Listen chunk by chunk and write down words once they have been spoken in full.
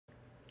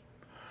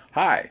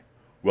Hi,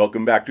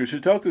 welcome back to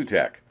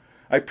ShotokuTech.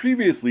 I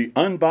previously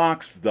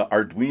unboxed the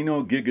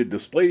Arduino GIGA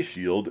Display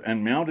Shield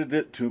and mounted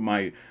it to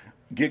my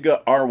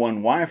GIGA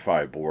R1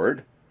 Wi-Fi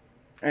board.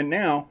 And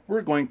now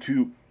we're going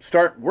to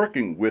start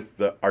working with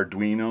the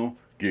Arduino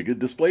GIGA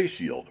Display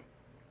Shield.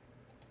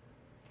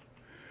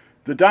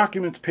 The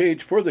documents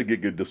page for the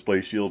GIGA Display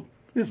Shield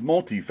is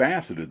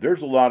multifaceted.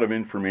 There's a lot of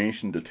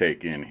information to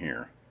take in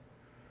here.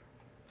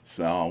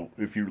 So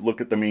if you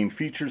look at the main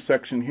features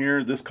section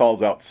here, this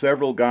calls out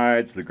several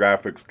guides: the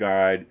graphics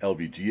guide,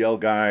 LVGL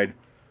guide,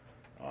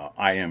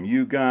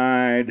 IMU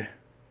guide,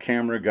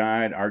 camera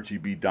guide,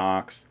 RGB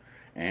docs,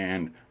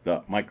 and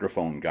the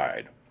microphone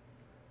guide.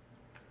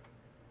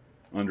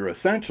 Under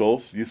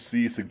Essentials, you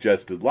see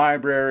suggested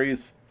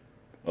libraries,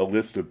 a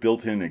list of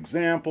built-in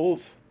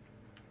examples.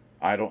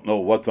 I don't know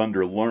what's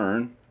under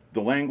Learn,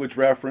 the language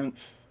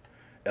reference,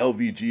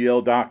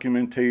 LVGL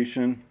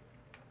documentation,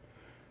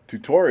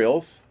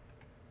 tutorials.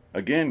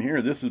 Again,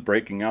 here, this is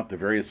breaking out the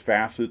various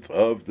facets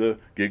of the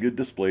GIGA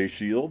Display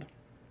Shield.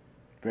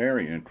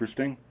 Very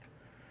interesting.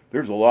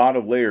 There's a lot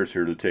of layers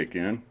here to take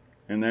in.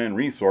 And then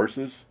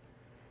resources.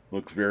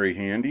 Looks very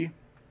handy.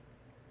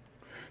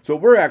 So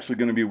we're actually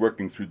going to be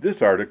working through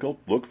this article.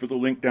 Look for the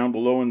link down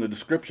below in the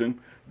description.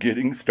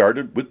 Getting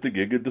started with the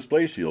GIGA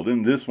Display Shield.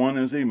 And this one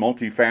is a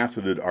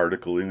multifaceted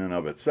article in and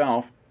of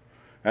itself.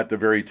 At the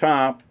very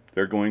top,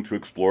 they're going to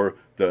explore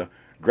the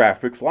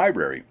graphics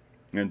library.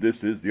 And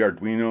this is the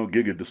Arduino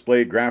GIGA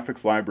Display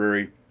Graphics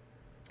Library.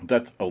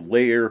 That's a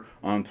layer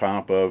on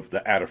top of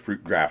the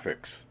Adafruit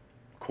Graphics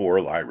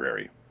core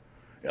library.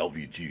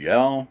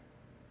 LVGL,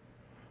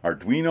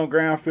 Arduino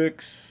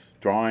graphics,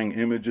 drawing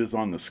images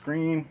on the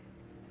screen.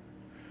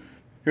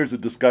 Here's a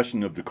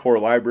discussion of the core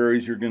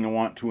libraries you're going to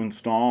want to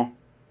install.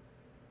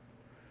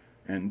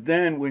 And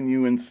then when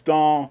you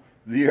install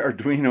the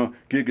Arduino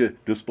GIGA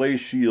Display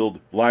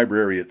Shield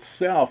library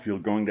itself, you're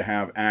going to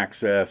have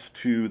access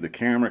to the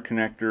camera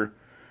connector,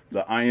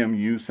 the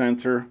IMU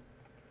sensor,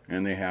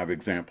 and they have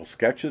example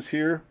sketches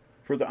here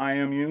for the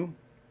IMU,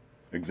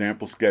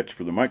 example sketch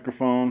for the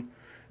microphone,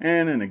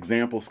 and an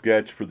example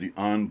sketch for the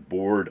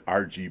onboard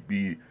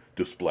RGB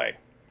display.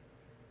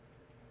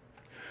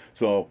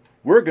 So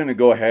we're going to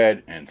go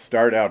ahead and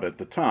start out at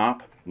the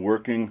top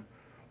working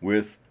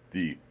with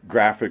the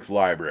graphics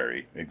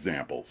library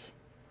examples.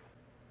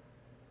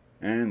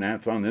 And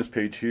that's on this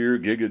page here,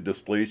 GIGA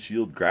Display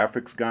Shield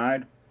Graphics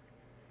Guide.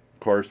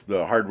 Of course,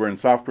 the hardware and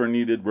software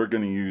needed, we're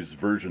going to use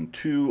version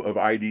 2 of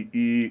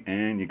IDE,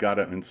 and you got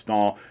to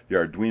install the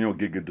Arduino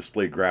GIGA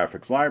Display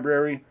Graphics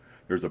Library.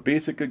 There's a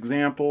basic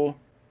example.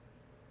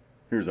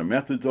 Here's a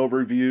methods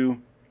overview.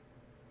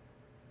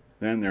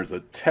 Then there's a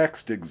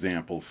text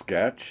example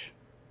sketch,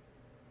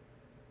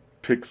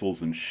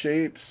 pixels and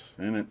shapes,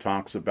 and it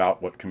talks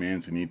about what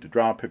commands you need to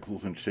draw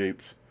pixels and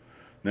shapes.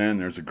 Then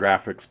there's a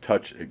graphics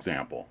touch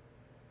example.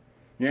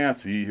 Yeah,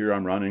 see here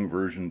I'm running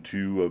version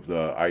 2 of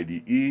the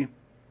IDE.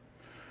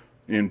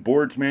 In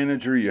Boards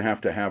Manager, you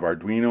have to have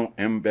Arduino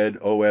Mbed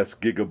OS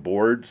GIGA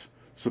Boards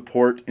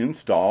support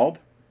installed.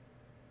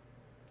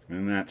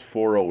 And that's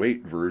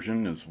 408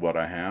 version is what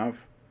I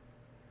have.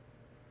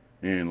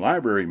 In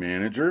Library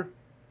Manager,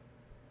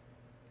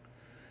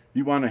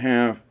 you want to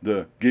have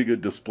the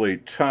GIGA Display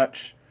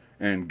Touch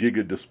and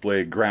GIGA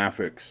Display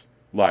Graphics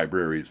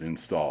libraries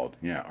installed.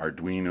 Yeah,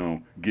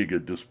 Arduino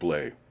GIGA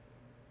Display.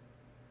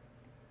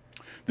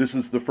 This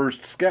is the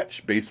first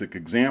sketch basic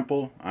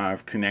example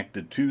I've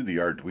connected to the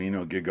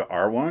Arduino GIGA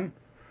R1.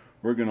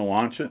 We're going to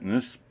launch it, and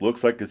this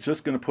looks like it's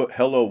just going to put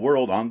Hello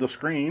World on the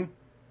screen.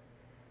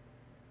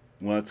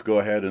 Let's go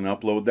ahead and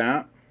upload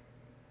that.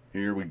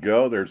 Here we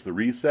go. There's the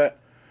reset.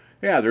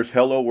 Yeah, there's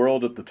Hello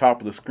World at the top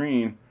of the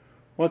screen.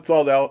 What's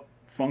all that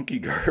funky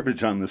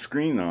garbage on the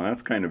screen, though?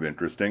 That's kind of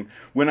interesting.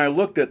 When I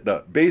looked at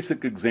the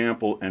basic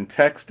example and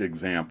text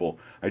example,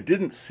 I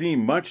didn't see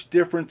much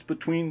difference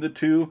between the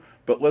two,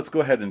 but let's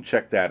go ahead and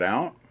check that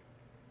out.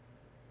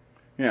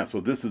 Yeah, so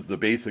this is the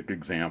basic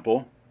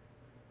example.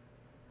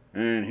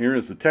 And here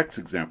is the text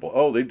example.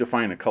 Oh, they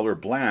define a color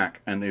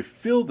black, and they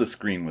fill the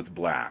screen with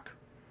black.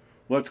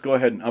 Let's go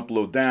ahead and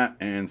upload that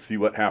and see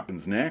what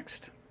happens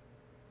next.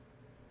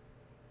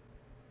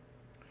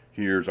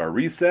 Here's our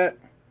reset.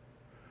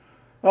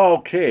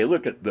 Okay,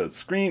 look at the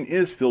screen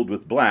is filled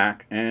with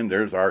black, and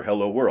there's our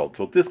Hello World.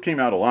 So this came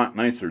out a lot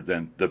nicer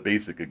than the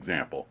basic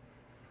example.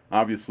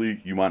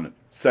 Obviously, you want to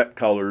set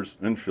colors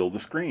and fill the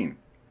screen.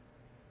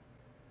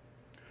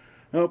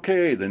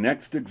 Okay, the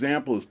next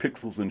example is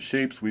pixels and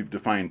shapes. We've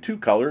defined two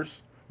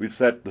colors. We've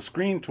set the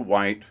screen to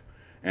white,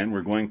 and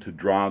we're going to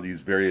draw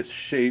these various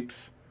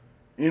shapes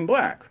in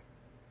black.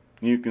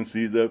 You can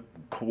see the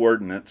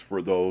coordinates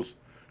for those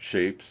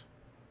shapes.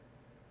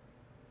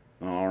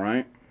 All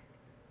right.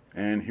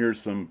 And here's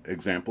some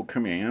example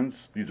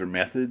commands. These are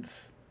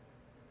methods.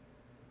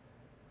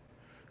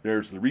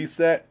 There's the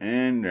reset,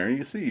 and there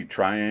you see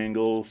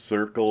triangle,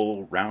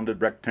 circle,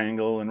 rounded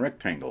rectangle, and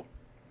rectangle.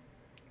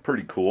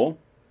 Pretty cool.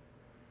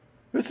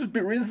 This is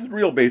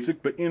real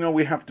basic, but you know,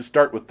 we have to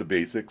start with the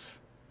basics.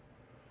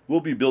 We'll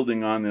be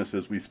building on this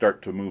as we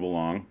start to move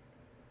along.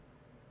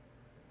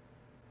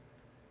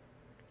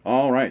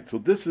 right, so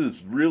this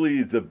is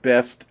really the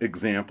best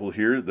example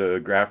here, the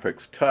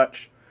graphics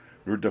touch.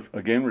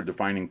 Again, we're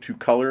defining two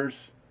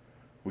colors.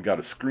 We got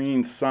a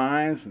screen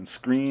size and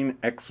screen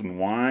X and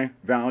Y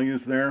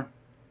values there.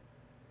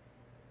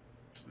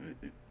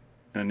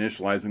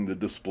 Initializing the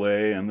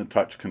display and the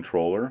touch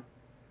controller.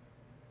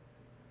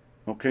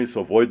 Okay,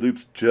 so void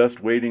loop's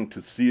just waiting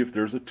to see if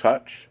there's a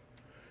touch,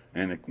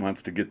 and it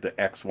wants to get the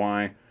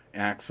XY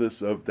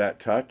axis of that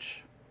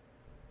touch.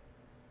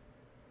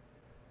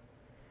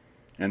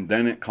 And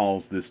then it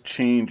calls this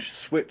change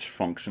switch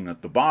function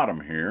at the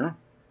bottom here.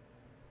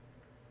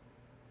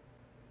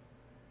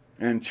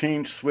 And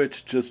change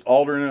switch just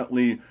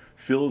alternately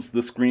fills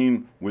the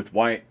screen with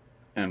white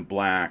and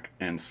black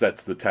and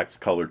sets the text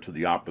color to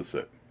the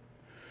opposite.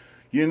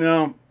 You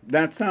know,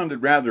 that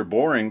sounded rather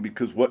boring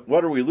because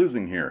what are we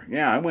losing here?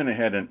 Yeah, I went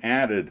ahead and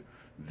added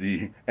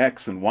the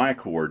X and Y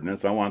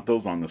coordinates. I want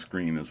those on the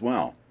screen as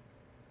well.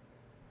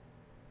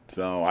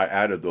 So I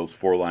added those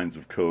 4 lines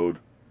of code.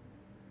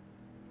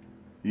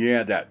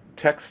 Yeah, that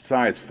text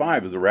size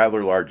 5 is a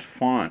rather large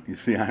font. You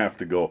see, I have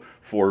to go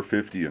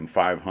 450 and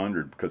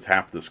 500 because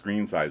half the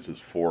screen size is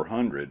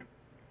 400.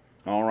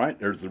 All right,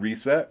 there's the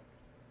reset.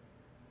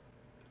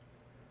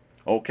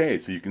 Okay,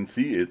 so you can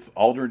see it's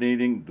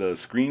alternating the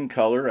screen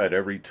color at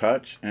every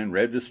touch and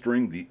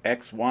registering the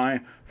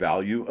XY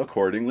value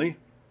accordingly.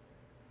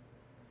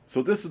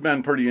 So this has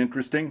been pretty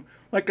interesting.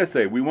 Like I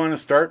say, we want to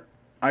start.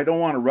 I don't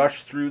want to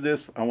rush through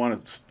this. I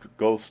want to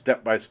go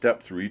step by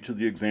step through each of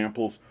the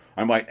examples.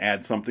 I might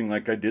add something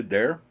like I did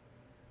there.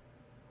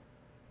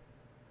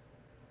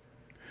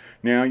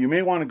 Now, you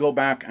may want to go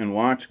back and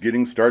watch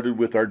Getting Started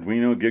with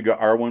Arduino GIGA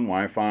R1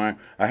 Wi-Fi.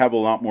 I have a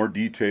lot more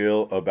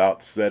detail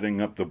about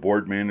setting up the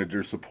board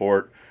manager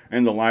support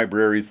and the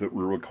libraries that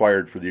were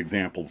required for the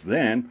examples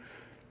then.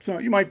 So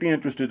you might be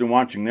interested in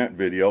watching that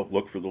video.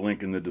 Look for the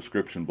link in the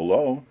description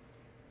below.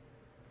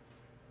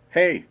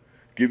 Hey,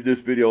 give this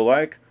video a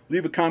like,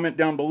 leave a comment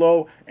down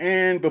below,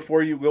 and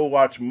before you go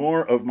watch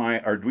more of my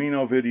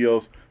Arduino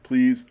videos,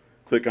 please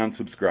click on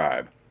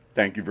subscribe.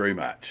 Thank you very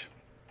much.